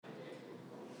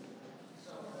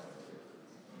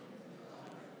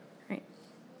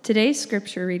Today's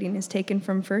scripture reading is taken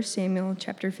from 1 Samuel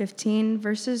chapter 15,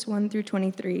 verses 1 through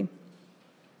 23.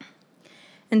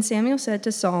 And Samuel said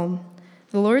to Saul,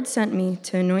 "The Lord sent me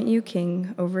to anoint you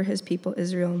king over his people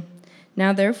Israel.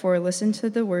 Now therefore listen to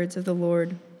the words of the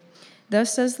Lord.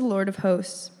 Thus says the Lord of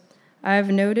hosts, I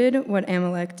have noted what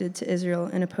Amalek did to Israel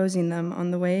in opposing them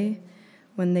on the way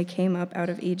when they came up out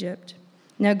of Egypt.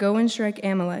 Now go and strike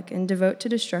Amalek and devote to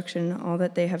destruction all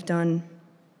that they have done.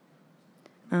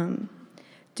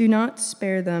 Do not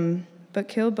spare them, but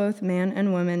kill both man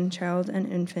and woman, child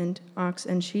and infant, ox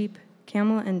and sheep,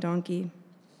 camel and donkey."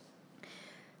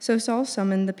 So Saul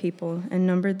summoned the people and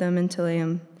numbered them in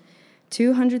Telaim,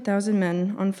 200,000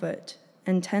 men on foot,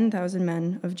 and 10,000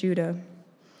 men of Judah.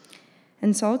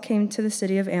 And Saul came to the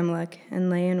city of Amalek and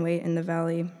lay in wait in the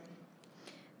valley.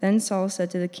 Then Saul said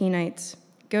to the Kenites,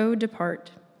 "Go,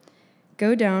 depart.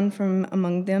 Go down from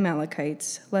among the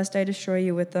Amalekites, lest I destroy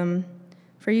you with them.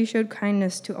 For you showed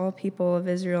kindness to all people of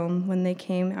Israel when they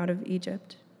came out of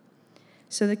Egypt."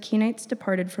 So the Kenites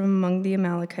departed from among the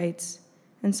Amalekites,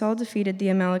 and Saul defeated the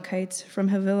Amalekites from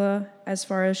Havilah as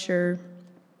far as Shur,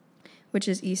 which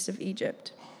is east of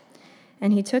Egypt.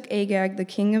 And he took Agag, the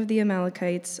king of the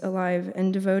Amalekites, alive,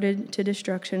 and devoted to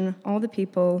destruction all the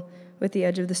people with the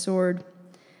edge of the sword.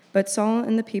 But Saul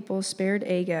and the people spared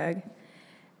Agag,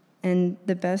 and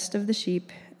the best of the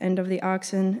sheep, and of the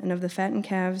oxen, and of the fattened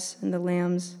calves, and the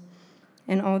lambs,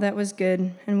 and all that was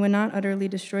good, and would not utterly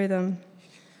destroy them.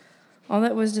 All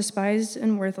that was despised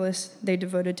and worthless they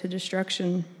devoted to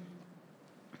destruction.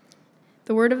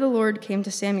 The word of the Lord came to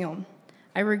Samuel.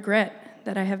 "I regret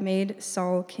that I have made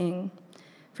Saul king,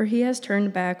 for he has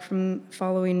turned back from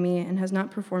following me and has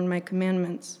not performed my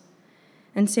commandments."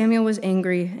 And Samuel was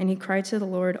angry, and he cried to the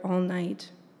Lord all night.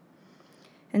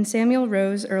 And Samuel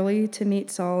rose early to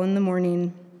meet Saul in the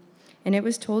morning. And it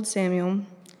was told Samuel,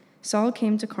 Saul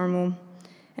came to Carmel,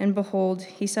 and behold,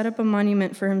 he set up a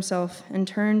monument for himself, and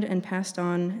turned and passed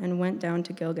on, and went down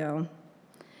to Gilgal.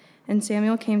 And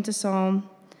Samuel came to Saul,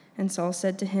 and Saul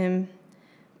said to him,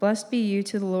 "Blessed be you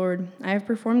to the Lord. I have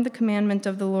performed the commandment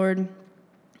of the Lord."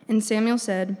 And Samuel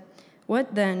said,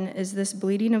 "What then is this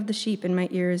bleating of the sheep in my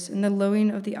ears, and the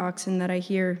lowing of the oxen that I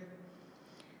hear?"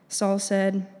 Saul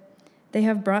said, "They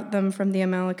have brought them from the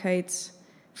Amalekites.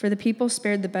 For the people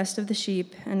spared the best of the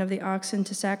sheep and of the oxen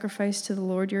to sacrifice to the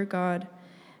Lord your God,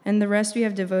 and the rest we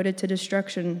have devoted to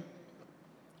destruction."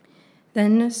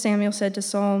 Then Samuel said to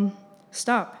Saul,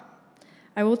 "Stop.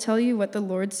 I will tell you what the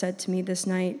Lord said to me this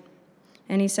night."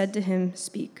 And he said to him,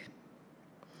 "Speak."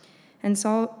 And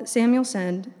Samuel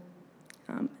said,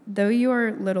 "Though you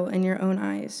are little in your own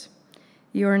eyes,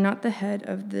 are you not the head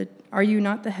of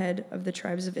the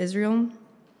tribes of Israel?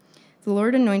 The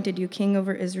Lord anointed you king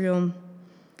over Israel.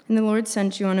 And the Lord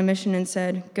sent you on a mission and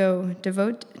said, 'Go,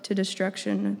 devote to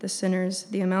destruction the sinners,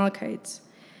 the Amalekites,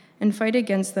 and fight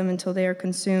against them until they are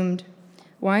consumed.'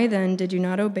 Why then did you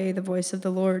not obey the voice of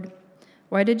the Lord?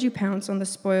 Why did you pounce on the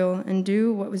spoil and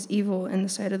do what was evil in the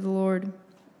sight of the Lord?"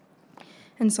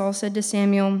 And Saul said to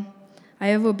Samuel, "I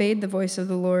have obeyed the voice of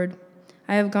the Lord.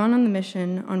 I have gone on the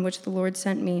mission on which the Lord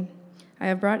sent me. I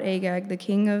have brought Agag, the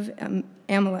king of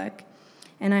Amalek,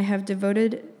 and I have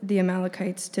devoted the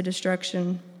Amalekites to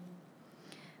destruction."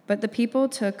 But the people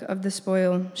took of the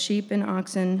spoil, sheep and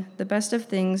oxen, the best of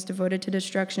things devoted to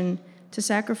destruction, to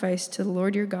sacrifice to the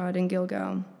Lord your God in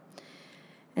Gilgal.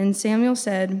 And Samuel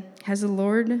said, "Has the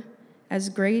Lord as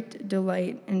great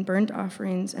delight in burnt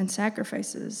offerings and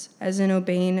sacrifices as in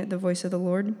obeying the voice of the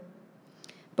Lord?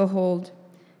 Behold,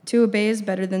 to obey is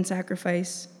better than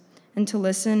sacrifice, and to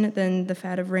listen than the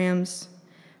fat of rams.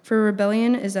 For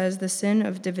rebellion is as the sin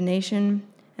of divination,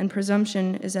 and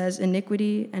presumption is as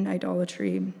iniquity and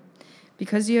idolatry.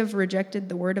 Because you have rejected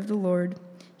the word of the Lord,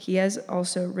 he has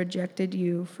also rejected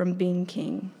you from being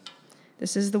king."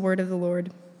 This is the word of the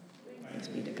Lord. Thanks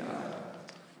be to God.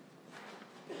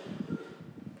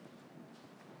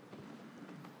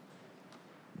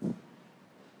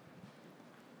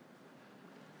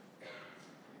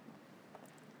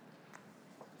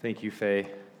 Thank you, Faye.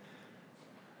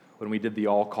 When we did the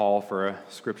all call for a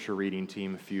scripture reading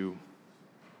team a few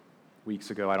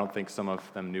weeks ago, I don't think some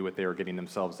of them knew what they were getting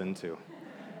themselves into.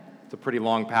 It's a pretty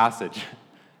long passage,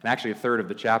 and actually a third of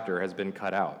the chapter has been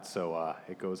cut out, so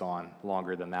it goes on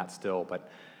longer than that still, but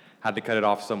had to cut it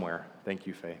off somewhere. Thank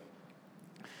you, Faye.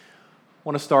 I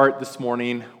want to start this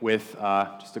morning with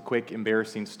just a quick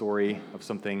embarrassing story of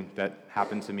something that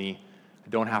happened to me. I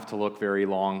don't have to look very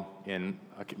long in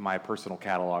my personal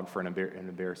catalog for an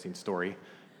embarrassing story.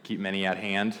 Keep many at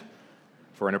hand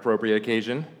for an appropriate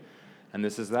occasion. And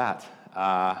this is that.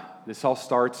 This all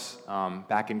starts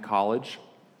back in college.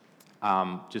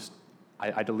 I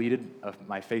I deleted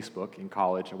my Facebook in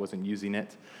college. I wasn't using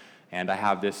it. And I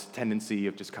have this tendency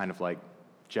of just kind of like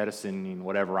jettisoning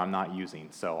whatever I'm not using.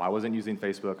 So I wasn't using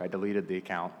Facebook. I deleted the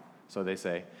account, so they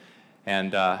say,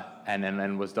 and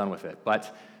then was done with it.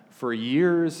 But for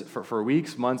years, for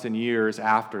weeks, months, and years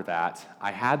after that,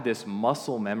 I had this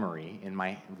muscle memory in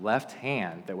my left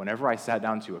hand that whenever I sat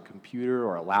down to a computer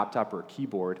or a laptop or a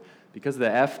keyboard, because the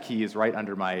F key is right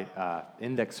under my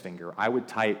index finger, I would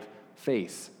type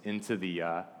face into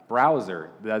the browser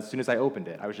as soon as I opened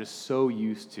it. I was just so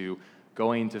used to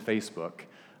going to Facebook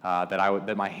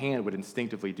that my hand would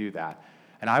instinctively do that.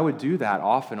 And I would do that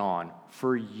off and on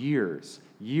for years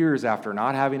after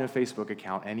not having a Facebook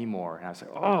account anymore. And I was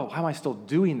like, oh, why am I still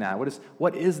doing that?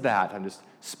 What is that? I'm just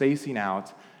spacing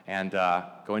out and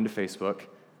going to Facebook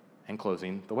and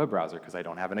closing the web browser because I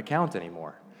don't have an account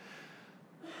anymore.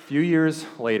 A few years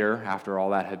later, after all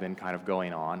that had been kind of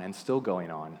going on and still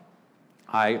going on,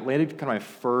 I landed kind of my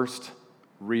first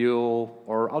real,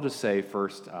 or I'll just say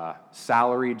first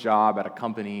salary job at a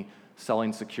company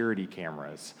selling security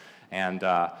cameras. And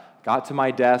got to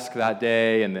my desk that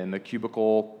day and in the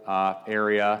cubicle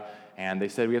area, and they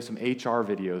said, we have some HR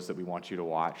videos that we want you to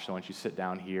watch. So why don't you sit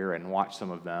down here and watch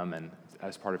some of them and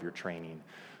as part of your training.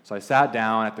 So I sat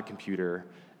down at the computer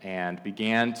and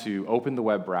began to open the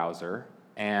web browser,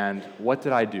 and what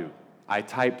did I do? I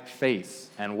typed face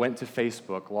and went to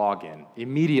Facebook login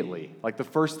immediately. Like the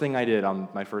first thing I did on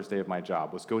my first day of my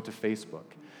job was go to Facebook.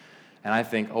 And I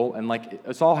think,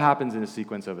 this all happens in a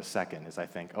sequence of a second, as I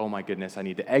think, oh my goodness, I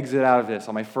need to exit out of this.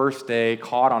 On my first day,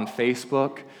 caught on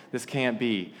Facebook, this can't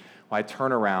be. Well, I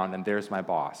turn around and there's my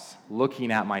boss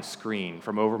looking at my screen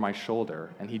from over my shoulder,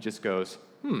 and he just goes,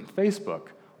 Facebook,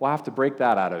 we'll have to break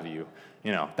that out of you,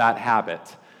 that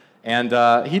habit. And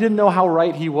he didn't know how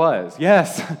right he was.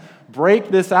 Yes, break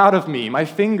this out of me, my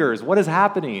fingers, what is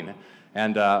happening?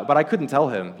 And but I couldn't tell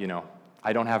him,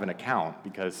 I don't have an account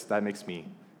because that makes me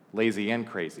lazy and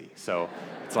crazy. So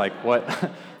it's like, what?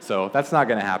 So that's not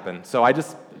going to happen. So I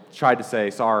just tried to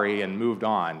say sorry and moved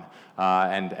on,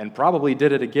 and probably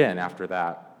did it again after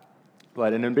that.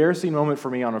 But an embarrassing moment for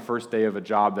me on the first day of a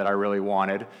job that I really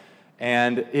wanted,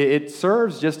 and it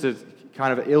serves just to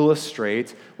kind of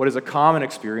illustrate what is a common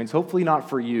experience, hopefully not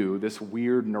for you, this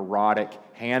weird neurotic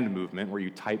hand movement where you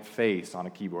type face on a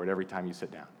keyboard every time you sit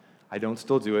down. I don't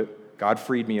still do it. God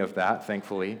freed me of that,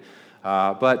 thankfully.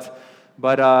 But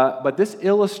this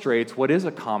illustrates what is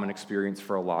a common experience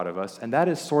for a lot of us, and that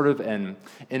is sort of an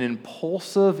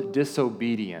impulsive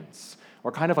disobedience,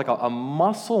 or kind of like a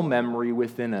muscle memory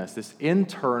within us, this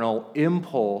internal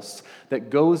impulse that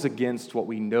goes against what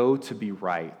we know to be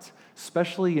right,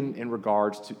 especially in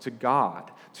regards to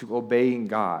God, to obeying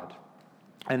God.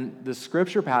 And the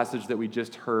scripture passage that we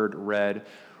just heard read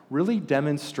really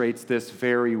demonstrates this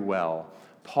very well.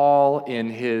 Paul, in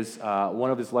his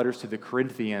one of his letters to the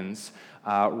Corinthians,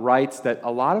 writes that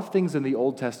a lot of things in the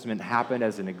Old Testament happened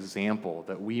as an example,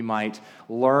 that we might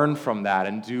learn from that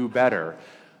and do better.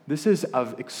 This is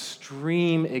an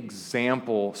extreme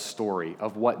example story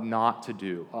of what not to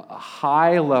do, a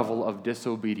high level of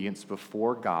disobedience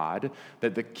before God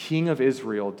that the king of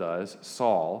Israel does,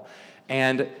 Saul.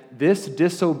 And this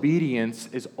disobedience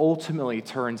ultimately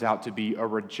turns out to be a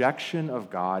rejection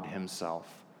of God himself.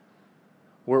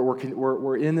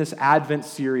 We're in this Advent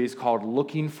series called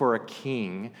Looking for a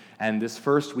King, and this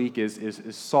first week is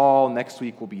Saul. Next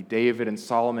week will be David and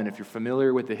Solomon. If you're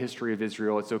familiar with the history of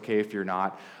Israel, it's okay if you're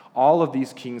not. All of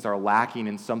these kings are lacking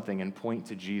in something and point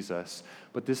to Jesus.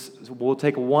 But we'll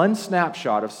take one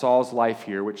snapshot of Saul's life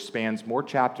here, which spans more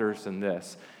chapters than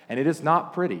this, and it is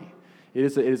not pretty. It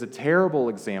is a terrible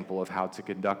example of how to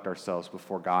conduct ourselves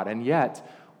before God, and yet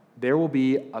there will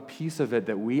be a piece of it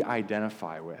that we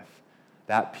identify with.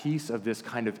 That piece of this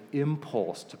kind of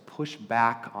impulse to push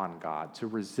back on God, to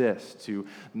resist, to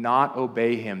not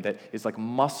obey him, that is like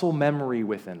muscle memory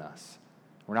within us.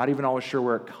 We're not even always sure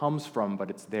where it comes from, but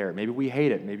it's there. Maybe we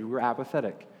hate it. Maybe we're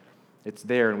apathetic. It's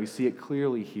there, and we see it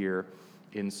clearly here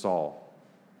in Saul.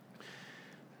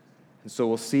 And so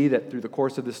we'll see that through the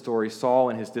course of this story, Saul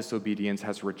in his disobedience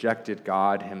has rejected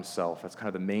God himself. That's kind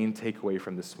of the main takeaway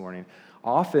from this morning.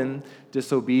 Often,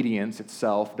 disobedience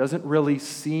itself doesn't really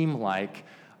seem like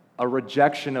a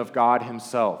rejection of God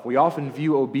himself. We often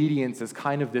view obedience as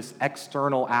kind of this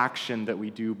external action that we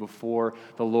do before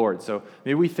the Lord. So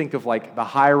maybe we think of like the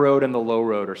high road and the low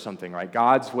road or something, right?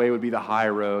 God's way would be the high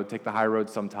road. Take the high road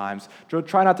sometimes.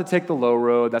 Try not to take the low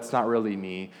road. That's not really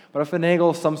me. But I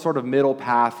finagle some sort of middle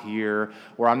path here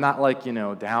where I'm not like,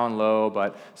 down low,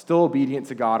 but still obedient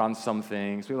to God on some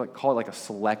things. We call it like a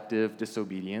selective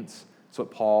disobedience. That's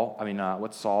what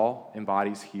what Saul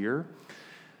embodies here.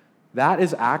 that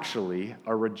is actually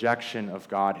a rejection of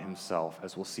God himself,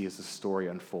 as we'll see as the story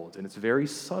unfolds. And it's very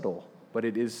subtle, but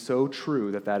it is so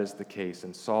true that that is the case,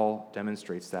 and Saul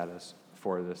demonstrates that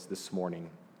for us this morning.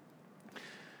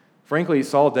 Frankly,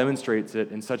 Saul demonstrates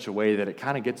it in such a way that it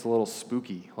kind of gets a little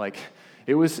spooky. Like,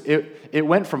 it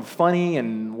went from funny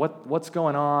and what's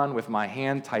going on with my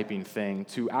hand typing thing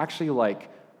to actually like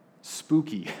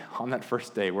spooky on that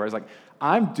first day, where I was like,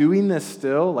 I'm doing this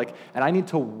still, like, and I need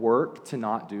to work to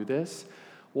not do this.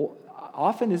 Well,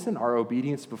 often isn't our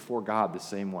obedience before God the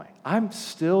same way? I'm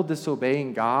still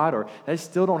disobeying God, or I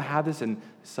still don't have this, and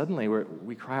suddenly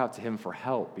we cry out to him for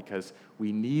help because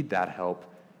we need that help.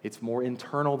 It's more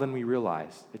internal than we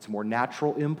realized. It's more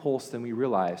natural impulse than we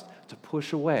realized to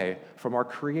push away from our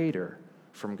Creator,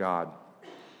 from God.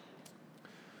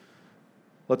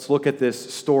 Let's look at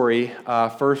this story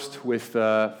first with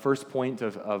the first point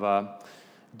of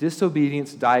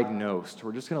disobedience diagnosed.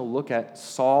 We're just going to look at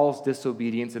Saul's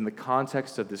disobedience in the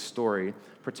context of this story,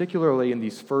 particularly in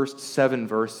these first 7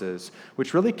 verses,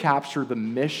 which really capture the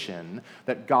mission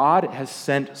that God has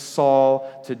sent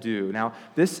Saul to do. Now,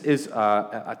 this is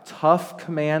a tough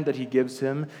command that he gives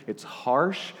him. It's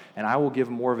harsh, and I will give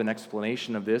more of an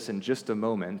explanation of this in just a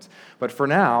moment. But for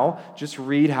now, just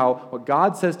read what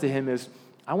God says to him is,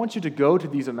 I want you to go to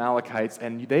these Amalekites,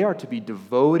 and they are to be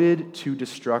devoted to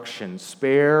destruction.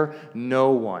 Spare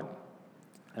no one.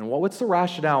 And what's the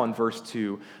rationale in verse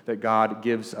 2 that God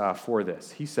gives for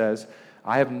this? He says,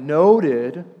 I have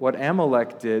noted what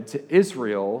Amalek did to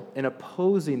Israel in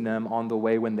opposing them on the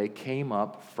way when they came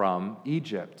up from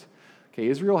Egypt. Okay,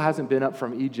 Israel hasn't been up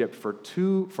from Egypt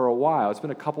for a while. It's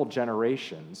been a couple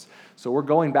generations. So we're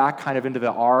going back kind of into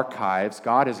the archives.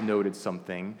 God has noted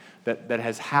something that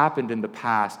has happened in the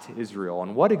past to Israel.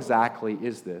 And what exactly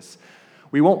is this?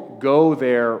 We won't go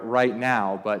there right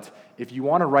now, but if you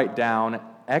want to write down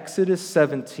Exodus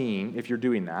 17, if you're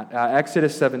doing that,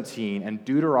 Exodus 17 and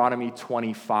Deuteronomy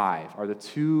 25 are the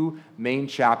 2 main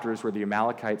chapters where the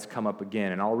Amalekites come up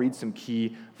again, and I'll read some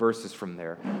key verses from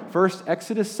there. First,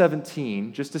 Exodus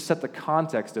 17, just to set the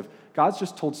context of, God's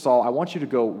just told Saul, I want you to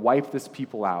go wipe this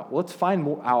people out. Well, let's find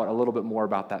out a little bit more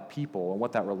about that people and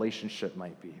what that relationship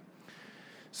might be.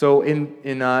 So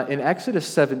in Exodus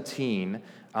 17,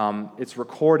 it's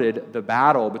recorded the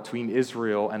battle between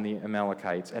Israel and the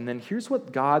Amalekites. And then here's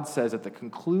what God says at the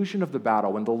conclusion of the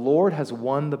battle, when the Lord has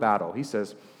won the battle. He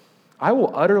says, I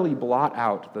will utterly blot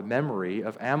out the memory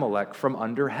of Amalek from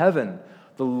under heaven.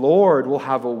 The Lord will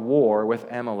have a war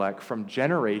with Amalek from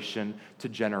generation to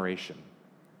generation.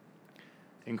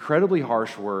 Incredibly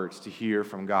harsh words to hear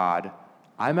from God.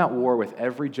 I'm at war with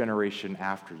every generation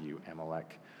after you,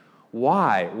 Amalek.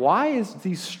 Why? Why is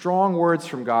these strong words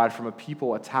from God from a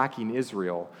people attacking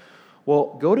Israel?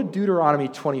 Well, go to Deuteronomy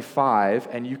 25,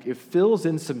 and it fills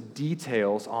in some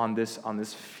details on this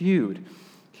feud.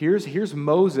 Here's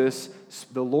Moses,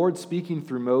 the Lord speaking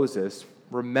through Moses,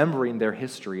 remembering their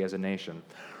history as a nation.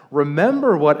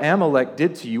 Remember what Amalek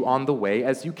did to you on the way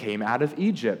as you came out of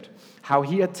Egypt, how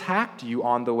he attacked you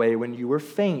on the way when you were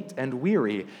faint and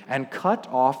weary, and cut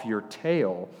off your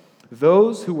tail,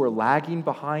 those who were lagging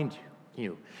behind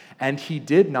you, and he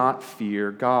did not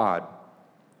fear God.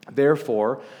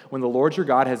 Therefore, when the Lord your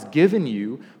God has given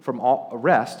you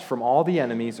rest from all the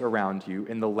enemies around you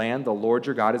in the land the Lord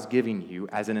your God is giving you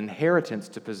as an inheritance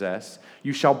to possess,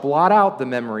 you shall blot out the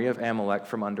memory of Amalek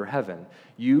from under heaven.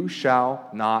 You shall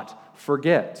not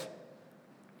forget.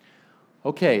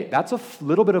 Okay, that's a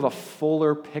little bit of a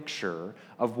fuller picture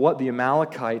of what the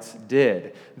Amalekites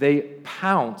did. They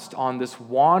pounced on this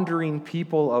wandering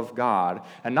people of God,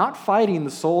 and not fighting the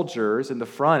soldiers in the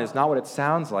front is not what it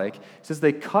sounds like. It says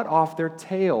they cut off their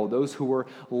tail, those who were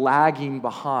lagging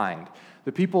behind.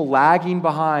 The people lagging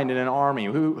behind in an army,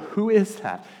 who is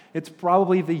that? It's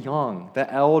probably the young,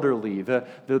 the elderly,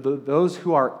 those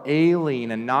who are ailing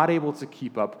and not able to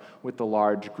keep up with the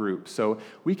large group. So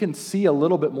we can see a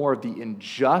little bit more of the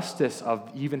injustice of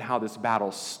even how this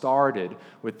battle started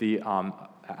with the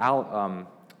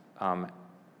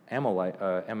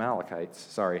Amalekites.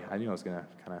 Sorry, I knew I was going to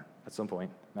kind of, at some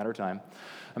point, matter of time.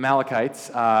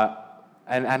 Amalekites,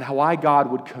 and why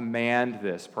God would command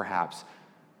this, perhaps.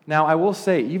 Now, I will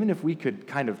say, even if we could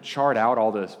kind of chart out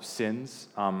all the sins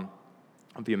of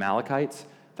the Amalekites,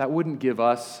 that wouldn't give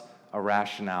us a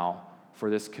rationale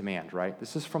for this command, right?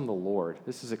 This is from the Lord.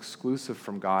 This is exclusive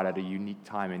from God at a unique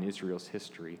time in Israel's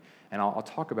history. And I'll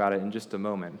talk about it in just a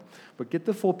moment. But get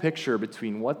the full picture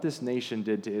between what this nation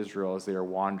did to Israel as they are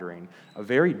wandering. A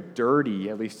very dirty,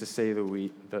 at least to say the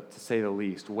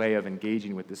least, way of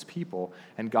engaging with this people.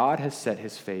 And God has set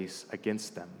his face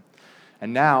against them.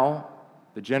 And now,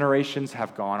 The generations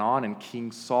have gone on, and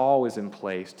King Saul is in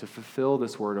place to fulfill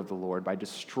this word of the Lord by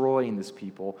destroying this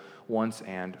people once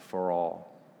and for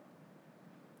all.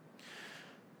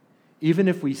 Even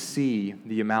if we see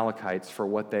the Amalekites for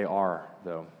what they are,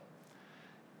 though,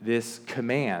 this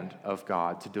command of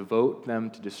God to devote them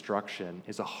to destruction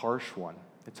is a harsh one.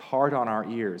 It's hard on our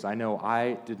ears. I know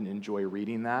I didn't enjoy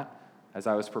reading that. As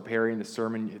I was preparing the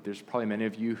sermon, there's probably many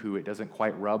of you who it doesn't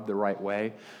quite rub the right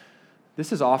way.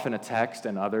 This is often a text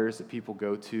and others that people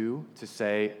go to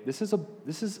say, this is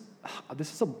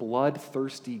a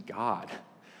bloodthirsty God.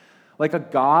 Like a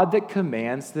God that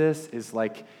commands this is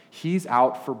like he's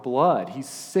out for blood. He's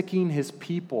sicking his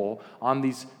people on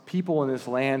these people in this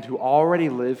land who already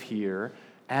live here.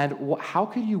 And how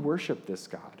could you worship this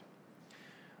God?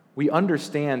 We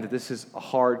understand that this is a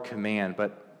hard command,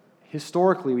 but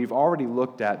historically we've already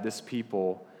looked at this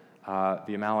people, the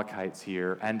Amalekites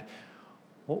here, and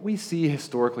what we see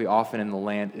historically often in the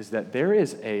land is that there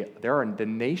are the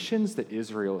nations that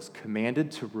Israel is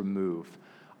commanded to remove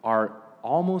are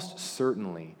almost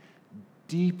certainly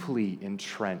deeply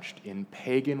entrenched in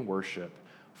pagan worship,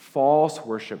 false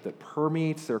worship that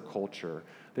permeates their culture.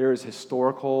 There is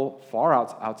historical, far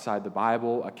outside the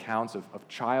Bible, accounts of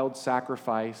child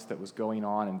sacrifice that was going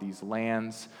on in these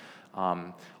lands.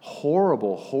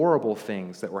 Horrible, horrible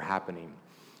things that were happening.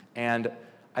 And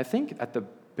I think at the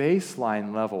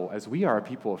baseline level, as we are a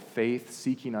people of faith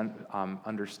seeking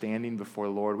understanding before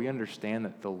the Lord, we understand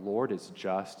that the Lord is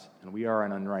just and we are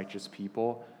an unrighteous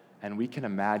people, and we can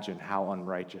imagine how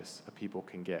unrighteous a people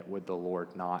can get would the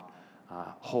Lord not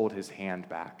hold his hand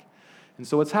back. And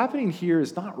so what's happening here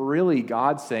is not really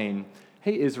God saying,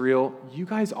 hey, Israel, you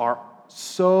guys are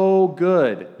so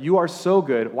good. You are so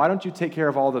good. Why don't you take care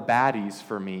of all the baddies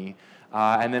for me,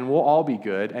 and then we'll all be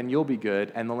good, and you'll be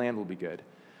good, and the land will be good.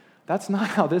 That's not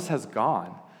how this has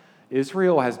gone.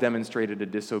 Israel has demonstrated a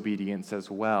disobedience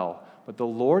as well, but the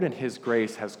Lord in his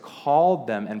grace has called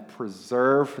them and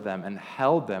preserved them and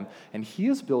held them, and he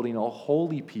is building a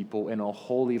holy people in a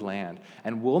holy land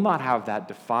and will not have that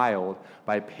defiled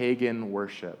by pagan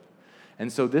worship.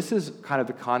 And so this is kind of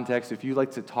the context. If you'd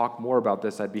like to talk more about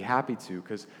this, I'd be happy to,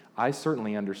 because I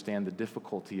certainly understand the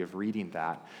difficulty of reading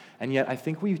that. And yet I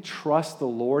think we trust the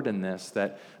Lord in this,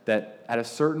 that at a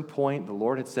certain point, the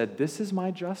Lord had said, this is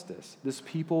my justice. This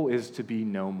people is to be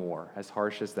no more, as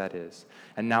harsh as that is.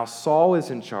 And now Saul is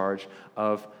in charge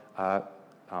of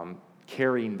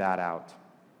carrying that out.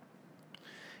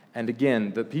 And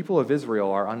again, the people of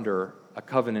Israel are under a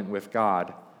covenant with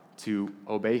God to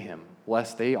obey him,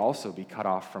 lest they also be cut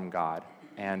off from God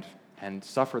and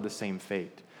suffer the same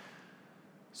fate.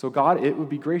 So God, it would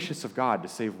be gracious of God to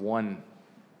save one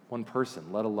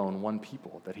person, let alone one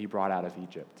people that he brought out of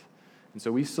Egypt. And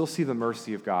so we still see the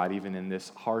mercy of God even in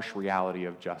this harsh reality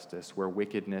of justice, where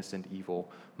wickedness and evil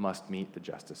must meet the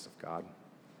justice of God.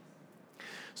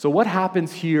 So what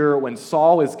happens here when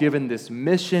Saul is given this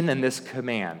mission and this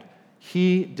command?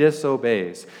 He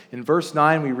disobeys. In verse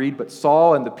 9 we read, but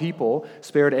Saul and the people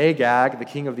spared Agag, the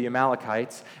king of the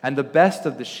Amalekites, and the best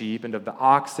of the sheep and of the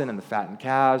oxen and the fattened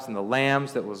calves and the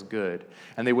lambs that was good,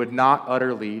 and they would not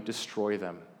utterly destroy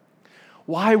them.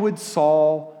 Why would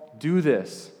Saul do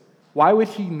this? Why would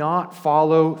he not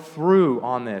follow through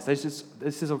on this? This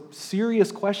is a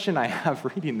serious question I have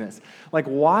reading this. Like,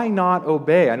 why not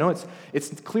obey? I know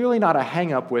it's clearly not a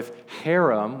hang-up with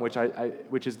herem,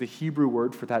 which is the Hebrew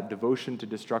word for that devotion to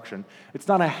destruction. It's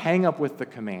not a hang-up with the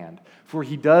command, for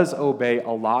he does obey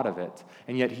a lot of it,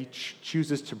 and yet he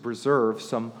chooses to preserve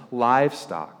some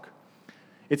livestock.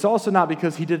 It's also not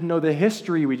because he didn't know the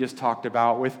history we just talked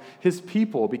about with his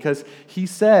people, because he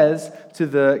says to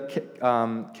the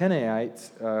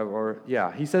Canaanites,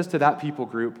 he says to that people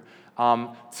group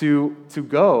to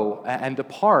go and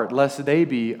depart, lest they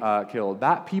be killed.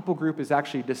 That people group is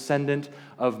actually a descendant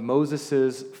of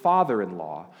Moses'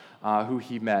 father-in-law, who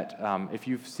he met. If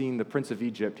you've seen The Prince of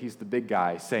Egypt, he's the big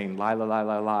guy saying "lie, lie, lie,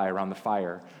 lie, lie" around the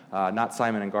fire. Not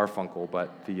Simon and Garfunkel,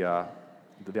 but the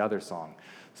other song.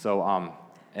 So.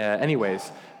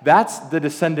 Anyways, that's the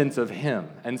descendants of him.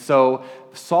 And so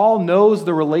Saul knows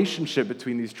the relationship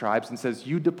between these tribes and says,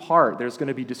 you depart. There's going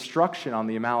to be destruction on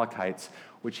the Amalekites,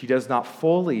 which he does not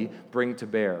fully bring to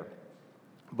bear.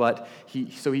 But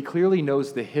he clearly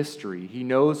knows the history. He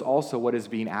knows also what is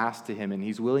being asked to him, and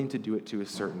he's willing to do it to a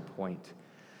certain point.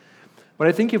 But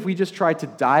I think if we just try to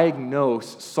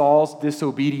diagnose Saul's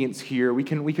disobedience here, we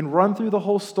can run through the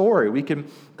whole story. We can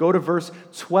go to verse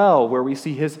 12, where we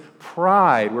see his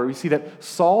pride, where we see that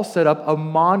Saul set up a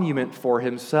monument for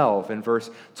himself in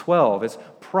verse 12. It's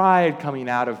pride coming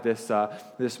out of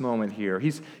this moment here.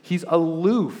 He's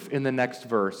aloof in the next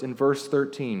verse, in verse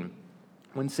 13.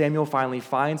 When Samuel finally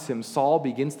finds him, Saul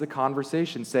begins the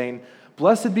conversation saying,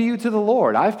 "Blessed be you to the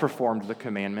Lord, I've performed the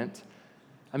commandment."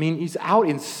 I mean, he's out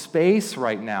in space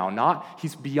right now.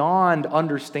 He's beyond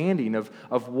understanding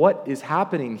of what is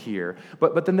happening here.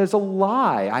 But then there's a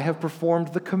lie. I have performed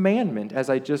the commandment, as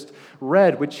I just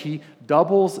read, which he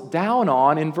doubles down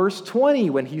on in verse 20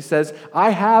 when he says, "I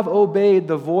have obeyed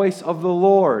the voice of the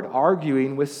Lord,"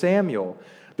 arguing with Samuel.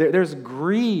 There's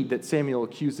greed that Samuel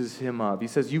accuses him of. He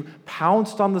says, "You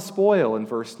pounced on the spoil," in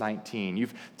verse 19.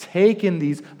 "You've taken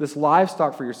this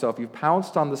livestock for yourself. You've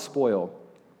pounced on the spoil."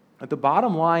 But the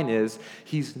bottom line is,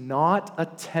 he's not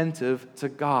attentive to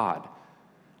God.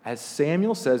 As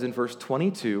Samuel says in verse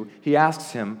 22, he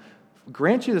asks him,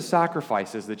 "Grant you the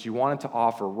sacrifices that you wanted to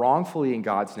offer wrongfully in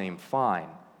God's name, fine."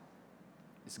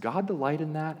 Does God delight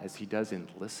in that as he does in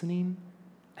listening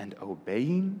and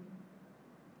obeying?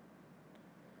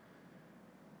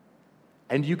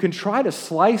 And you can try to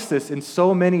slice this in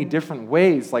so many different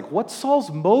ways. Like, what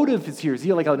Saul's motive is here? Is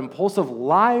he like an impulsive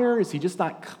liar? Is he just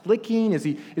not clicking? Is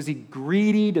he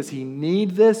greedy? Does he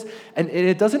need this? And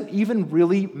it doesn't even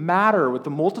really matter with the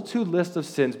multitude list of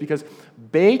sins, because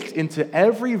baked into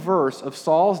every verse of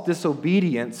Saul's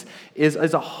disobedience is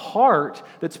a heart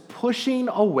that's pushing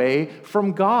away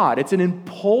from God. It's an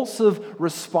impulsive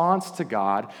response to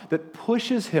God that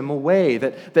pushes him away,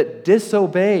 that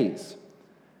disobeys.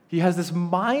 He has this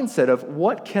mindset of,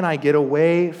 what can I get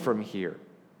away from here?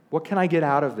 What can I get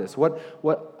out of this?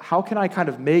 How can I kind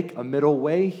of make a middle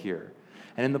way here?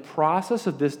 And in the process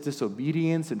of this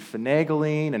disobedience and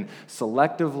finagling and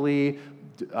selectively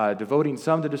devoting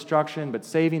some to destruction but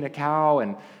saving a cow,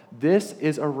 and this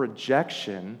is a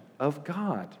rejection of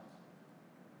God.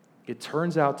 It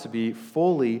turns out to be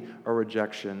fully a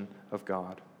rejection of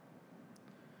God.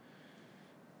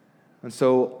 And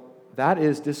so that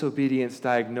is disobedience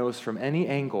diagnosed from any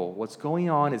angle. What's going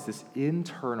on is this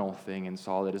internal thing in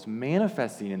Saul that is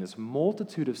manifesting in this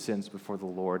multitude of sins before the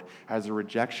Lord as a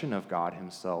rejection of God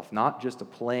himself, not just a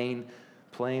plain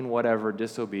whatever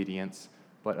disobedience,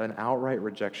 but an outright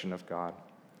rejection of God.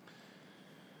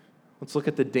 Let's look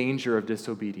at the danger of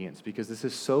disobedience, because this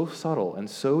is so subtle and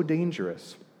so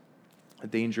dangerous, the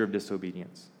danger of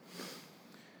disobedience.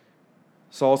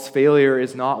 Saul's failure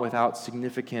is not without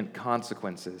significant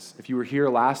consequences. If you were here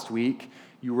last week,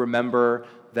 you remember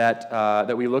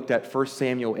that we looked at 1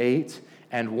 Samuel 8,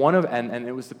 and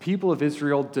it was the people of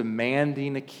Israel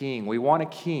demanding a king. We want a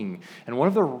king. And one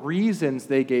of the reasons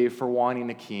they gave for wanting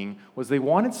a king was they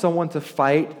wanted someone to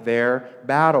fight their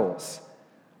battles.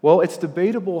 Well, it's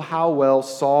debatable how well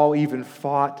Saul even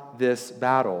fought this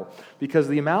battle, because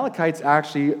the Amalekites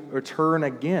actually return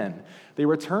again. They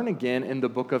return again in the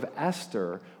book of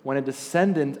Esther, when a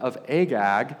descendant of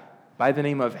Agag by the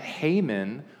name of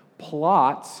Haman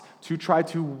plots to try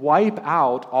to wipe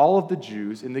out all of the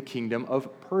Jews in the kingdom of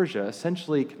Persia,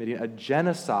 essentially committing a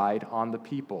genocide on the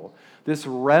people. This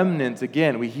remnant,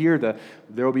 again, we hear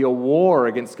there will be a war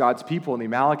against God's people and the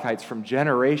Amalekites from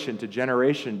generation to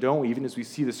generation, don't we? Even as we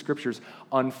see the scriptures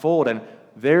unfold. And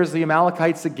there's the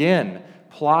Amalekites again,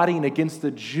 plotting against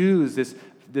the Jews,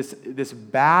 this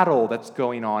battle that's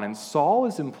going on. And Saul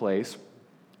is in place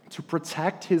to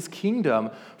protect his kingdom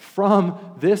from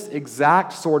this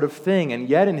exact sort of thing. And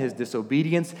yet in his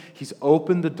disobedience, he's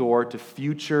opened the door to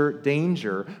future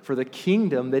danger for the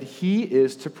kingdom that he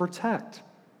is to protect.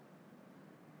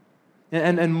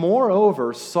 And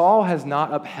moreover, Saul has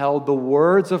not upheld the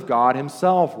words of God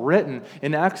himself, written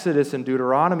in Exodus and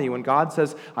Deuteronomy, when God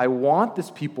says, "I want this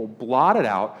people blotted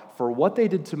out for what they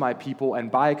did to my people,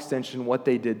 and by extension, what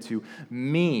they did to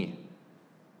me."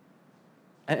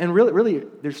 And really,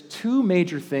 there's two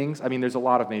major things. I mean, there's a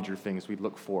lot of major things we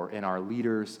look for in our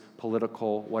leaders,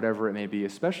 political, whatever it may be,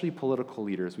 especially political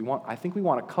leaders. I think we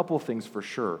want a couple things for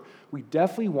sure. We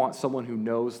definitely want someone who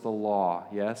knows the law,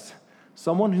 yes?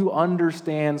 Someone who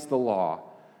understands the law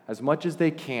as much as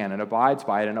they can and abides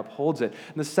by it and upholds it.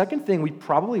 And the second thing we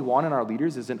probably want in our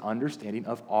leaders is an understanding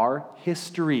of our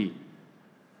history.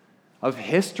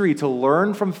 To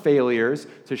learn from failures,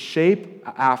 to shape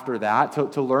after that,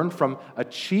 to learn from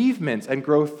achievements and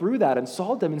grow through that. And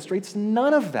Saul demonstrates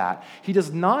none of that. He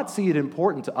does not see it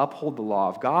important to uphold the law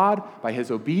of God by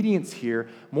his obedience here.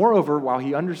 Moreover, while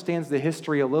he understands the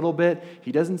history a little bit,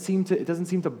 it doesn't seem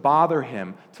to bother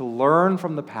him to learn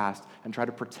from the past and try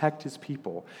to protect his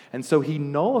people. And so he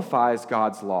nullifies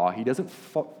God's law. He doesn't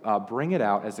bring it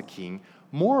out as a king.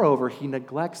 Moreover, he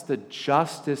neglects the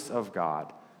justice of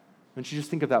God. Don't you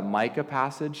just think of that Micah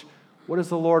passage? What does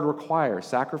the Lord require?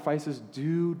 Sacrifices,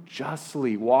 do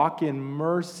justly, walk in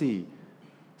mercy.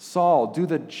 Saul, do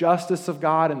the justice of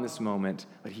God in this moment,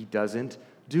 but he doesn't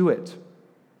do it.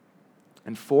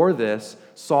 And for this,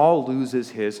 Saul loses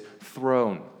his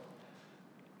throne.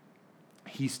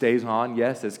 He stays on,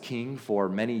 yes, as king for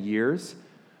many years,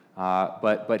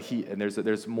 but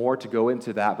there's more to go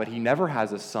into that, but he never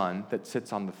has a son that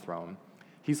sits on the throne.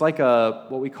 He's like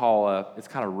what we call it's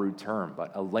kind of a rude term,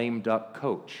 but a lame duck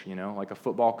coach, like a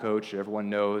football coach. Everyone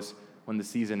knows when the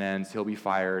season ends, he'll be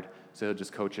fired, so he'll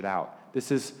just coach it out.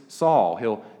 This is Saul.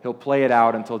 He'll play it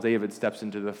out until David steps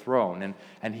into the throne,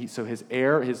 so his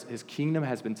heir, his kingdom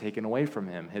has been taken away from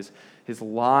him. His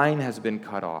line has been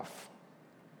cut off.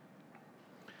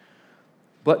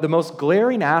 But the most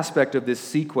glaring aspect of this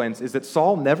sequence is that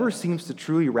Saul never seems to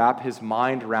truly wrap his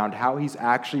mind around how he's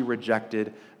actually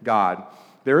rejected God.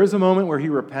 There is a moment where he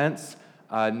repents,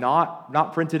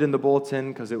 not printed in the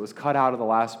bulletin because it was cut out of the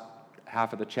last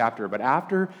half of the chapter, but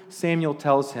after Samuel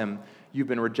tells him, "You've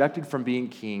been rejected from being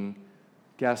king,"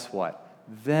 guess what?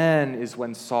 Then is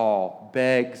when Saul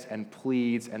begs and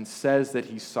pleads and says that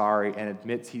he's sorry and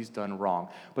admits he's done wrong.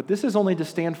 But this is only to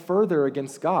stand further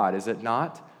against God, is it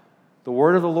not? The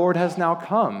word of the Lord has now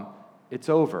come. It's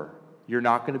over. You're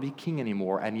not going to be king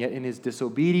anymore. And yet in his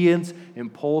disobedience,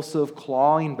 impulsive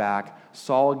clawing back,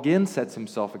 Saul again sets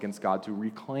himself against God to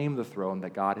reclaim the throne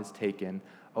that God has taken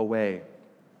away.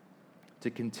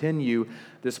 To continue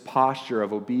this posture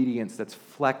of obedience that's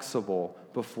flexible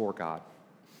before God.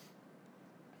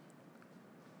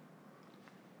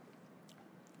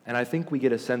 And I think we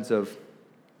get a sense of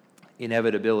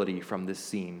inevitability from this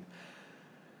scene.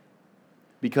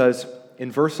 Because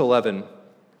in verse 11,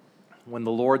 when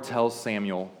the Lord tells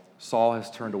Samuel, "Saul has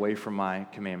turned away from my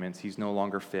commandments, he's no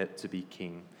longer fit to be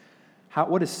king,"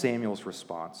 what is Samuel's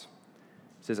response?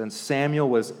 It says, "And Samuel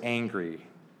was angry,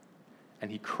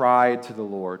 and he cried to the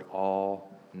Lord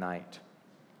all night."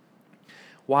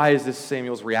 Why is this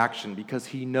Samuel's reaction? Because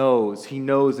he knows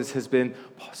this has been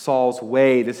Saul's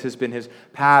way, this has been his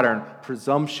pattern,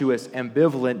 presumptuous,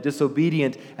 ambivalent,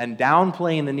 disobedient, and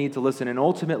downplaying the need to listen, and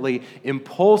ultimately,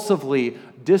 impulsively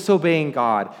disobeying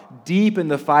God, deep in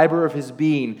the fiber of his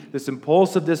being, this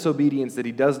impulsive disobedience that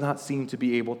he does not seem to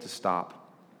be able to stop.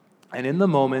 And in the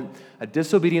moment, a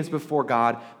disobedience before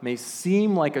God may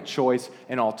seem like a choice,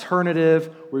 an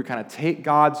alternative, where we kind of take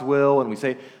God's will and we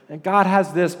say, God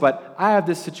has this, but I have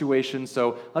this situation,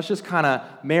 so let's just kind of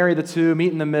marry the two,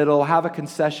 meet in the middle, have a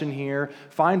concession here,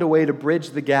 find a way to bridge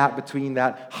the gap between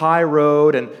that high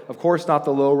road and, of course, not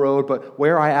the low road, but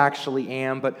where I actually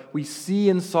am. But we see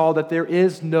in Saul that there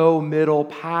is no middle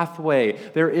pathway.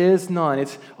 There is none.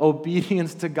 It's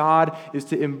obedience to God is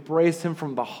to embrace him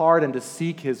from the heart and to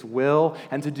seek his will,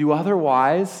 and to do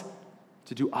otherwise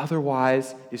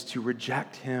is to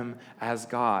reject him as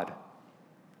God.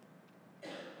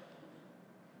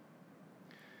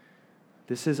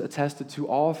 This is attested to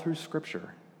all through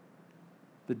Scripture.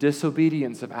 The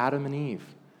disobedience of Adam and Eve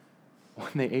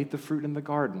when they ate the fruit in the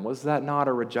garden, was that not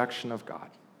a rejection of God?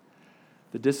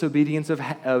 The disobedience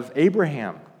of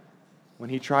Abraham when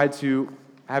he tried to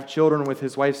have children with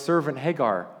his wife's servant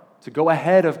Hagar, to go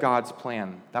ahead of God's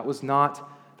plan. That was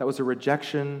a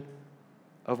rejection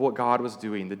of what God was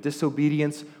doing. The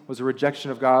disobedience was a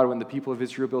rejection of God when the people of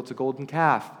Israel built a golden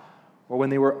calf, or when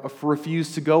they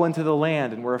refused to go into the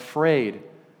land and were afraid.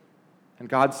 And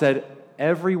God said,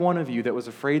 every one of you that was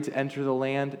afraid to enter the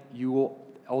land, you will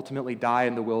ultimately die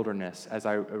in the wilderness as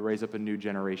I raise up a new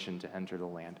generation to enter the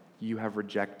land. You have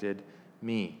rejected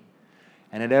me.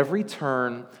 And at every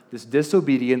turn, this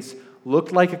disobedience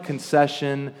looked like a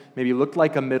concession, maybe looked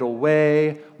like a middle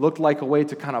way, looked like a way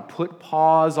to kind of put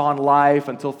pause on life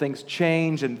until things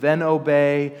change and then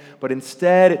obey. But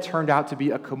instead, it turned out to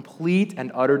be a complete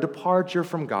and utter departure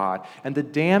from God. And the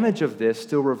damage of this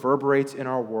still reverberates in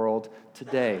our world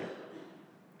today.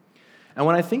 And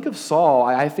when I think of Saul,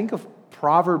 I think of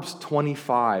Proverbs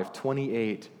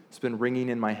 25:28. It's been ringing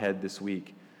in my head this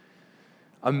week.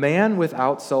 A man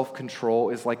without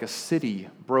self-control is like a city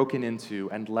broken into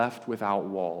and left without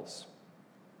walls.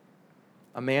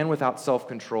 A man without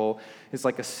self-control is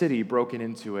like a city broken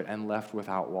into it and left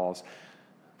without walls.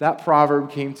 That proverb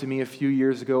came to me a few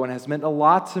years ago and has meant a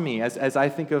lot to me as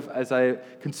I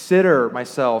consider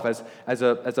myself as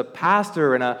a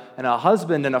pastor and a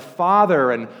husband and a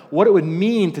father, and what it would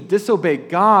mean to disobey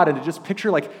God and to just picture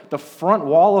like the front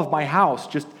wall of my house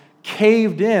just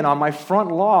caved in on my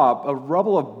front lawn, a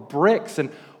rubble of bricks,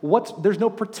 and there's no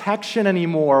protection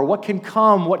anymore. What can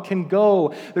come? What can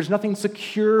go? There's nothing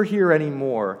secure here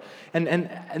anymore.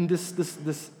 And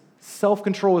this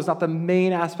self-control is not the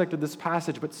main aspect of this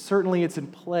passage, but certainly it's in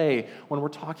play when we're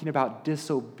talking about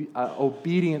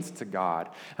obedience to God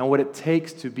and what it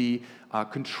takes to be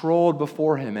controlled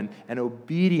before him and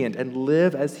obedient and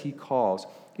live as he calls.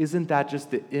 Isn't that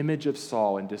just the image of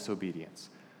Saul in disobedience?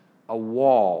 A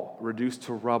wall reduced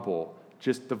to rubble,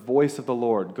 just the voice of the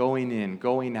Lord going in,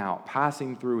 going out,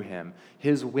 passing through him,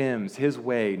 his whims, his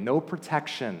way, no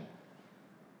protection,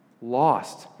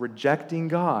 lost, rejecting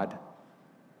God.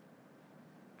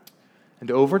 And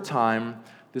over time,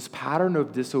 this pattern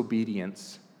of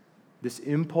disobedience, this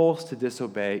impulse to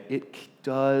disobey, it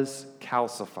does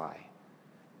calcify.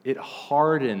 It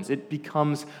hardens. It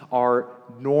becomes our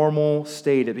normal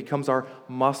state. It becomes our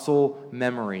muscle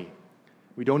memory.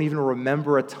 We don't even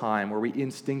remember a time where we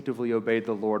instinctively obeyed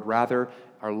the Lord. Rather,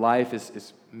 our life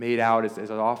is made out,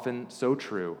 as often so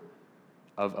true,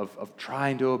 of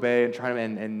trying to obey and trying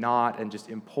to, and not, and just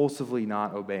impulsively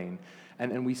not obeying.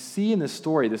 And we see in this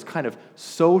story this kind of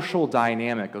social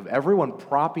dynamic of everyone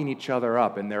propping each other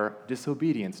up in their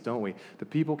disobedience, don't we? The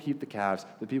people keep the calves,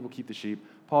 the people keep the sheep.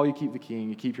 Paul, you keep the king,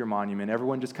 you keep your monument.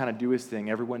 Everyone just kind of do his thing.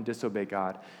 Everyone disobey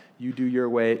God. You do your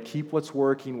way. Keep what's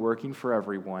working for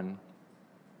everyone.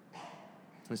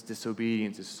 This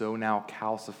disobedience is so now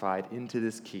calcified into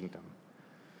this kingdom.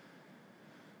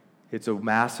 It's a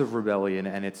massive rebellion,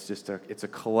 and it's a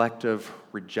collective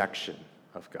rejection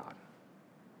of God.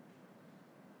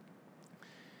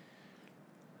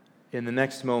 In the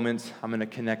next moment, I'm going to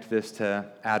connect this to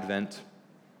Advent,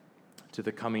 to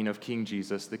the coming of King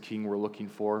Jesus, the King we're looking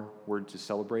forward to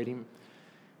celebrating.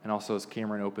 And also, as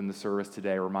Cameron opened the service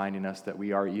today, reminding us that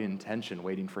we are in tension,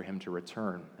 waiting for him to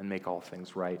return and make all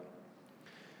things right.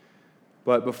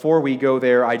 But before we go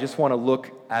there, I just want to look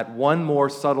at one more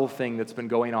subtle thing that's been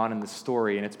going on in the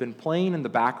story, and it's been playing in the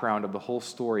background of the whole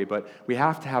story, but we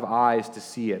have to have eyes to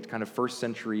see it, kind of first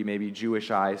century, maybe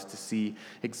Jewish eyes, to see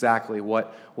exactly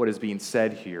what is being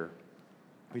said here.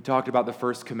 We talked about the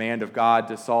first command of God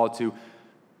to Saul to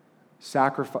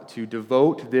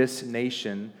devote this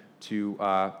nation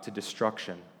to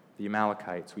destruction, the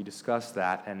Amalekites. We discussed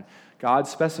that, and God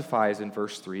specifies in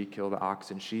verse 3, kill the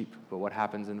ox and sheep, but what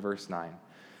happens in verse 9?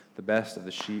 The best of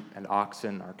the sheep and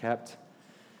oxen are kept.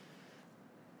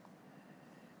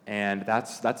 And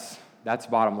that's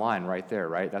bottom line right there,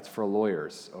 right? That's for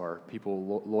lawyers or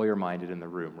people lawyer-minded in the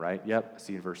room, right? Yep,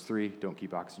 see in verse 3, don't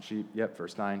keep ox and sheep. Yep,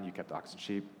 verse 9, you kept ox and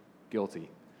sheep.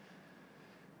 Guilty.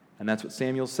 And that's what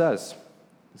Samuel says.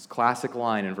 This classic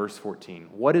line in verse 14.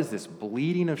 What is this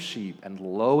bleating of sheep and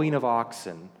lowing of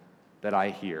oxen that I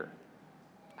hear?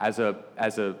 As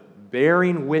a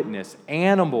bearing witness,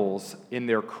 animals in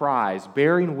their cries,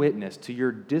 bearing witness to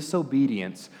your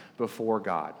disobedience before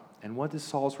God. And what is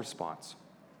Saul's response?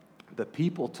 The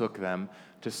people took them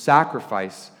to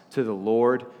sacrifice to the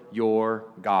Lord your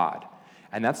God.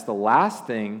 And that's the last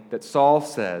thing that Saul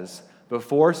says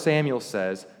before Samuel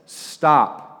says,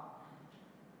 stop.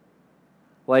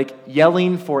 Like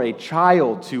yelling for a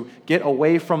child to get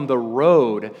away from the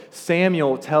road,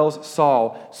 Samuel tells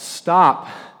Saul, stop.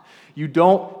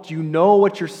 Do you know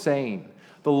what you're saying?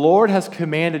 The Lord has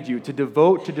commanded you to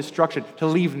devote to destruction, to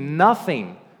leave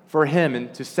nothing for him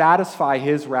and to satisfy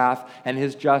his wrath and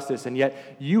his justice, and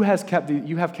yet you have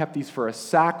kept these for a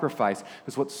sacrifice.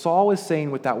 Because what Saul is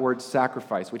saying with that word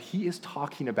sacrifice, what he is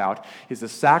talking about is a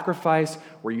sacrifice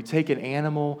where you take an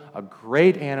animal, a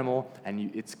great animal,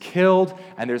 and it's killed,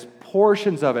 and there's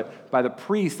portions of it by the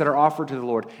priests that are offered to the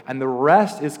Lord, and the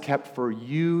rest is kept for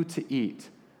you to eat.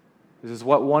 This is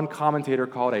what one commentator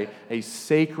called a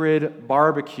sacred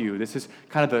barbecue. This is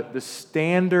kind of the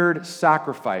standard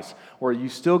sacrifice where you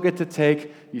still get to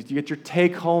you get your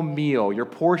take-home meal, your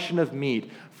portion of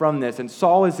meat from this. And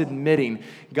Saul is admitting,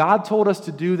 God told us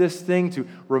to do this thing, to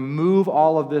remove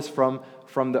all of this from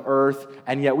the earth,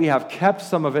 and yet we have kept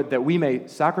some of it that we may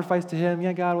sacrifice to him.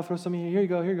 Yeah, God, we'll throw some in here.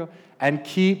 Here you go. And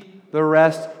keep the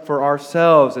rest for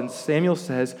ourselves. And Samuel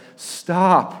says,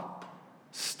 stop.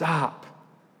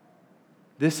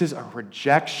 This is a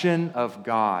rejection of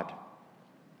God.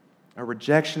 A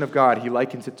rejection of God. He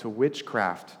likens it to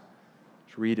witchcraft,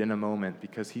 which we'll read in a moment,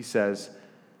 because he says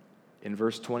in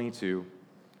verse 22,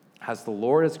 has the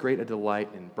Lord as great a delight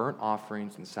in burnt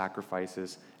offerings and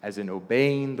sacrifices as in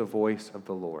obeying the voice of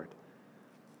the Lord?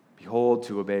 Behold,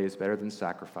 to obey is better than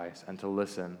sacrifice, and to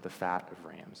listen the fat of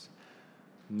rams.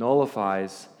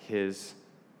 Nullifies his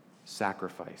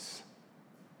sacrifice.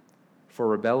 For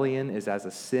rebellion is as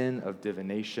a sin of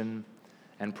divination,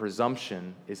 and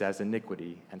presumption is as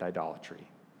iniquity and idolatry.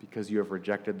 Because you have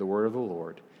rejected the word of the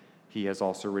Lord, he has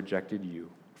also rejected you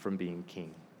from being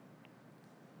king.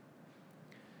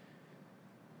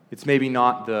 It's maybe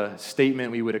not the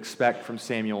statement we would expect from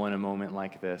Samuel in a moment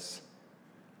like this.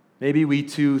 Maybe we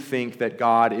too think that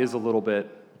God is a little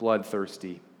bit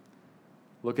bloodthirsty.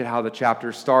 Look at how the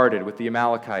chapter started with the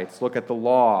Amalekites. Look at the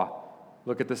law.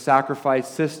 Look at the sacrifice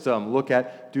system. Look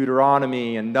at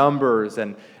Deuteronomy and Numbers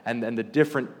and the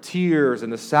different tiers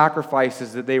and the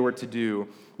sacrifices that they were to do.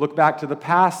 Look back to the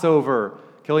Passover,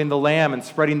 killing the lamb and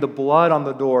spreading the blood on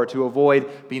the door to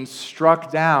avoid being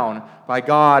struck down by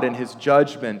God in his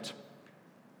judgment.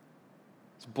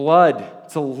 It's blood.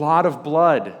 It's a lot of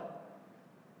blood.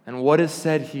 And what is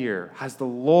said here? Has the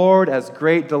Lord as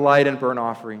great delight in burnt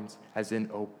offerings as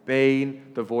in obeying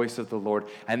the voice of the Lord?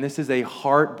 And this is a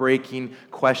heartbreaking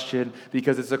question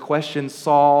because it's a question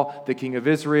Saul, the king of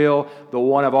Israel, the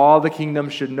one of all the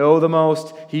kingdoms, should know the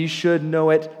most. He should know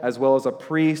it as well as a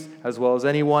priest, as well as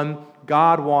anyone.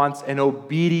 God wants an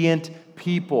obedient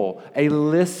people, a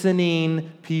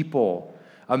listening people.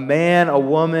 A man, a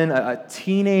woman, a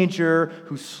teenager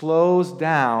who slows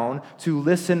down to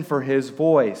listen for his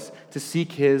voice, to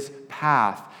seek his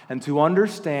path, and to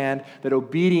understand that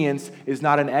obedience is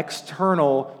not an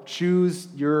external, choose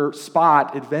your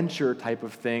spot adventure type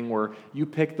of thing where you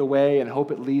pick the way and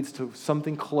hope it leads to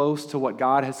something close to what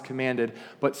God has commanded,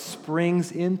 but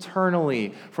springs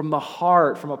internally from the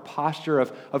heart, from a posture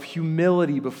of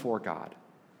humility before God.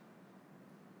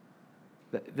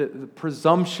 The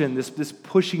presumption, this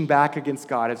pushing back against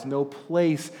God has no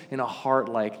place in a heart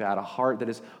like that, a heart that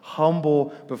is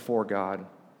humble before God.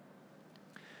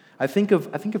 I think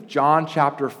of John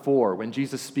chapter 4 when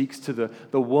Jesus speaks to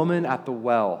the woman at the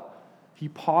well. He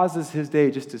pauses his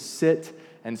day just to sit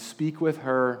and speak with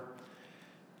her,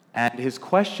 and his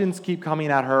questions keep coming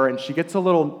at her, and she gets a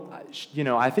little,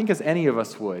 I think as any of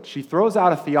us would. She throws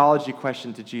out a theology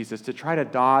question to Jesus to try to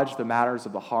dodge the matters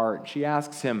of the heart. She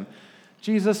asks him,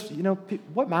 Jesus,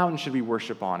 what mountain should we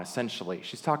worship on, essentially?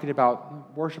 She's talking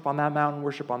about worship on that mountain,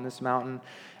 worship on this mountain.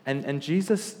 And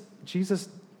Jesus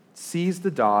sees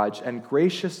the dodge and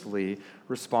graciously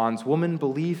responds, "Woman,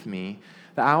 believe me,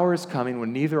 the hour is coming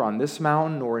when neither on this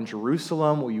mountain nor in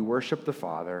Jerusalem will you worship the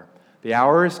Father. The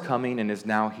hour is coming and is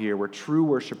now here where true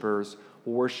worshipers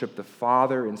will worship the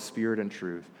Father in spirit and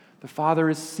truth." The Father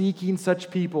is seeking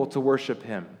such people to worship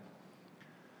him.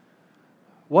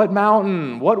 What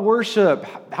mountain? What worship?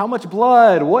 How much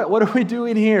blood? What are we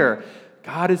doing here?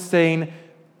 God is saying,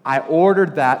 I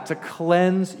ordered that to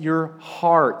cleanse your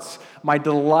hearts. My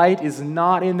delight is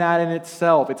not in that in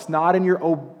itself. It's not in your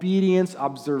obedience,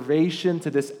 observation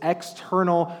to this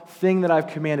external thing that I've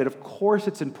commanded. Of course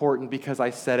it's important because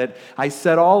I said it. I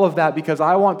said all of that because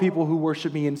I want people who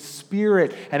worship me in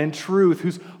spirit and in truth,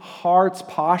 whose heart's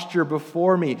posture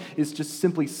before me is just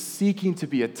simply seeking to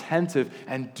be attentive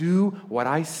and do what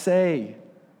I say.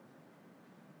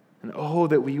 And oh,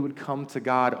 that we would come to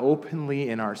God openly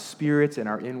in our spirits and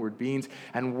our inward beings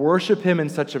and worship him in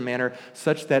such a manner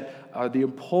such that the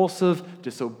impulsive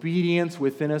disobedience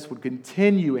within us would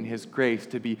continue in his grace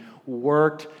to be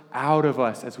worked out of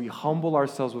us as we humble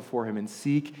ourselves before him and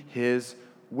seek his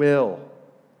will.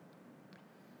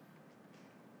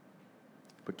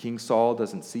 But King Saul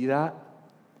doesn't see that.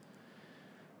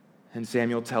 And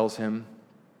Samuel tells him,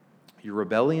 "Your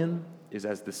rebellion is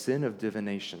as the sin of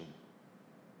divination."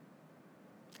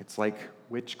 It's like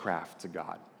witchcraft to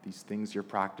God, these things you're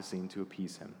practicing to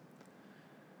appease him.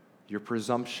 Your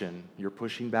presumption, your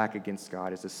pushing back against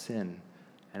God is a sin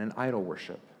and an idol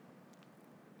worship.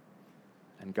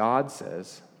 And God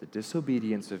says, the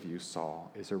disobedience of you,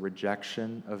 Saul, is a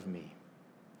rejection of me.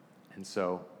 And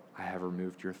so I have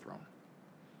removed your throne.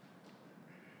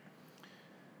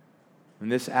 In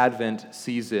this Advent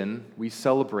season, we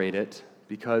celebrate it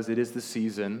because it is the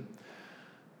season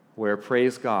where,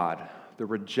 praise God, the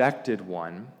rejected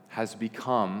one has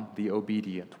become the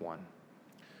obedient one.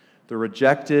 The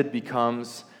rejected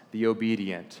becomes the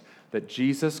obedient. That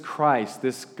Jesus Christ,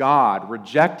 this God,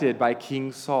 rejected by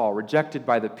King Saul, rejected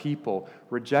by the people,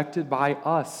 rejected by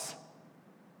us,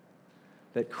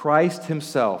 that Christ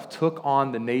himself took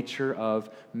on the nature of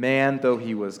man, though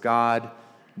he was God,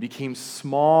 became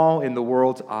small in the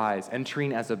world's eyes,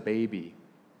 entering as a baby.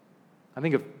 I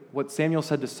think of what Samuel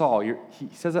said to Saul. He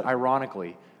says it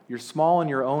ironically. You're small in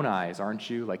your own eyes, aren't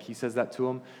you? Like he says that to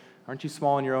him. Aren't you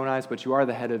small in your own eyes? But you are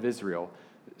the head of Israel.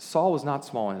 Saul was not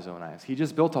small in his own eyes. He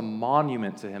just built a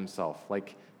monument to himself.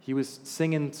 Like he was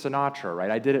singing Sinatra,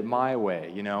 right? I did it my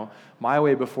way, my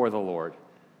way before the Lord.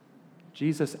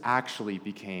 Jesus actually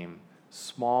became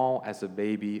small as a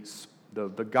baby, the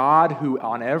God who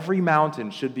on every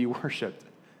mountain should be worshipped.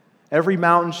 Every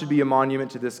mountain should be a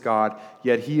monument to this God,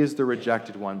 yet he is the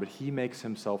rejected one, but he makes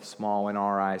himself small in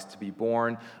our eyes to be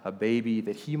born a baby,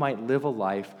 that he might live a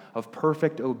life of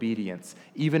perfect obedience,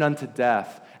 even unto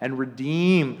death, and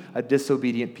redeem a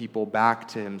disobedient people back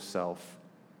to himself.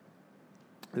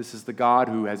 This is the God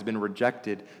who has been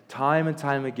rejected time and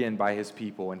time again by his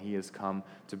people, and he has come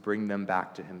to bring them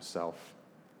back to himself.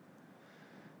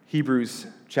 Hebrews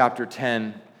chapter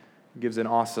 10 gives an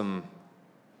awesome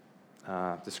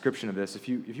description of this. If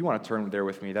you want to turn there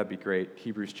with me, that'd be great.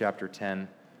 Hebrews chapter 10.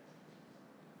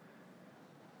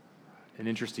 An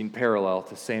interesting parallel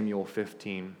to Samuel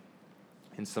 15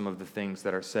 in some of the things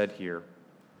that are said here.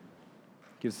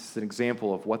 Gives us an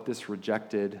example of what this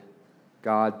rejected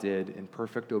God did in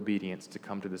perfect obedience to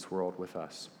come to this world with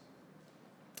us.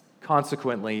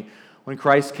 Consequently, when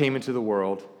Christ came into the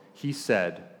world, he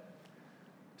said,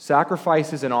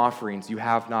 "Sacrifices and offerings you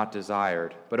have not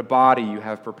desired, but a body you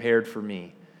have prepared for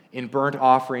me. In burnt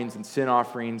offerings and sin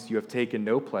offerings you have taken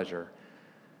no pleasure."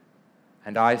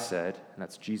 And I said, and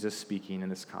that's Jesus speaking in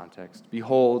this context,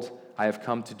 "Behold, I have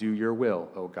come to do your will,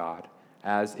 O God,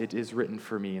 as it is written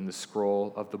for me in the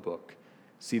scroll of the book."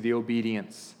 See the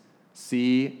obedience.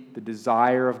 See the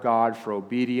desire of God for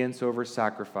obedience over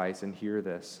sacrifice. And hear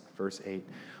this, verse 8.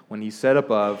 When he said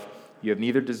above, "You have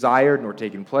neither desired nor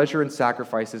taken pleasure in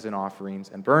sacrifices and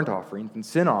offerings and burnt offerings and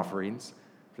sin offerings,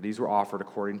 for these were offered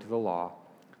according to the law."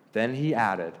 Then he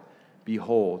added,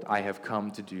 "Behold, I have come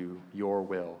to do your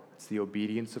will." It's the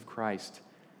obedience of Christ.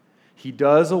 He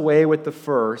does away with the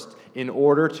first in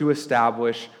order to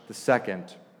establish the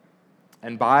second.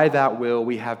 And by that will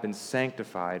we have been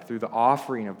sanctified through the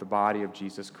offering of the body of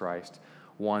Jesus Christ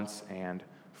once and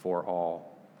for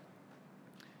all.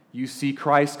 You see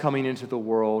Christ coming into the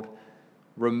world,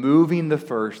 removing the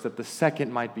first that the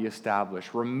second might be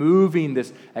established, removing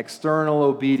this external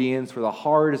obedience where the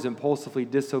heart is impulsively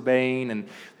disobeying and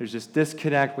there's this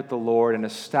disconnect with the Lord, and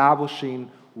establishing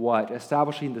what?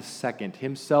 Establishing the second,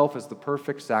 himself as the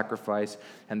perfect sacrifice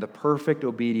and the perfect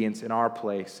obedience in our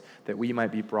place, that we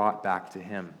might be brought back to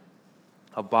him.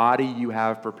 "A body you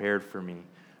have prepared for me.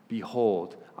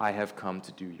 Behold, I have come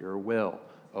to do your will,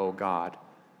 O God."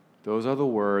 Those are the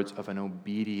words of an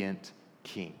obedient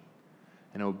king.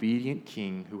 An obedient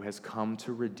king who has come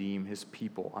to redeem his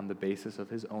people on the basis of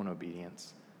his own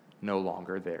obedience, no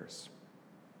longer theirs.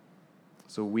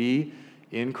 So we,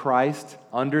 in Christ,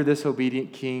 under this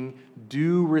obedient king,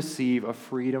 do receive a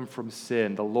freedom from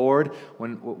sin. The Lord,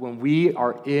 when we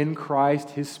are in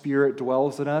Christ, his Spirit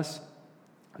dwells in us.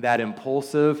 That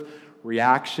impulsive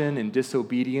reaction and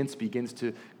disobedience begins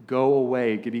to go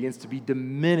away. It begins to be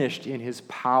diminished in his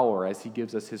power as he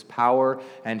gives us his power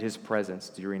and his presence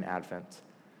during Advent.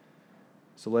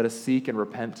 So let us seek and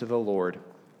repent to the Lord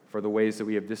for the ways that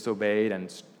we have disobeyed,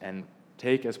 and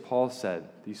take, as Paul said,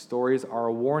 these stories are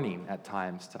a warning at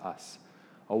times to us,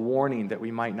 a warning that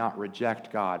we might not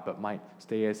reject God, but might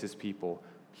stay as his people.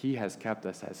 He has kept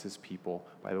us as his people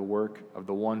by the work of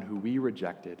the one who we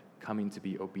rejected, coming to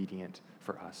be obedient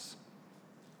for us.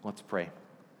 Let's pray.